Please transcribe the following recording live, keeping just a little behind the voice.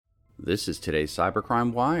This is today's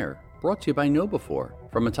Cybercrime Wire, brought to you by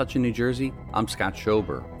KnowBe4. From Metuchen, New Jersey, I'm Scott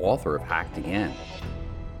Schober, author of Hacked Again.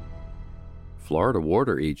 Florida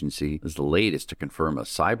Water Agency is the latest to confirm a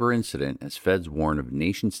cyber incident as feds warn of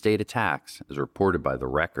nation-state attacks, as reported by The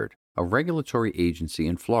Record, a regulatory agency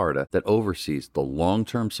in Florida that oversees the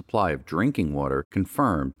long-term supply of drinking water,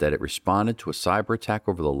 confirmed that it responded to a cyber attack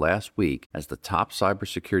over the last week as the top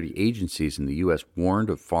cybersecurity agencies in the U.S. warned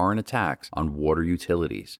of foreign attacks on water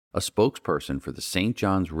utilities. A spokesperson for the St.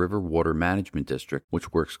 Johns River Water Management District,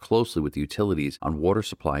 which works closely with the utilities on water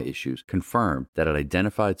supply issues, confirmed that it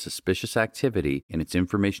identified suspicious activity in its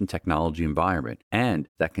information technology environment and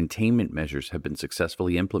that containment measures have been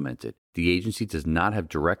successfully implemented. The agency does not have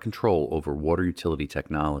direct control over water utility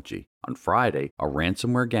technology. On Friday, a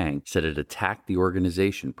ransomware gang said it attacked the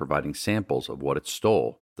organization, providing samples of what it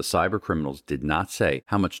stole. The cybercriminals did not say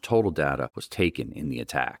how much total data was taken in the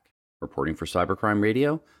attack. Reporting for Cybercrime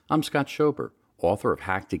Radio, I'm Scott Schober, author of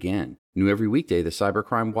Hacked Again. New every weekday, the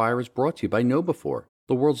Cybercrime Wire is brought to you by KnowBe4,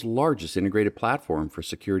 the world's largest integrated platform for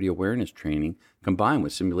security awareness training combined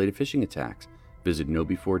with simulated phishing attacks. Visit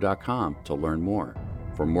knowbe4.com to learn more.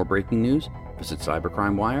 For more breaking news, visit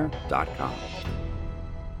cybercrimewire.com.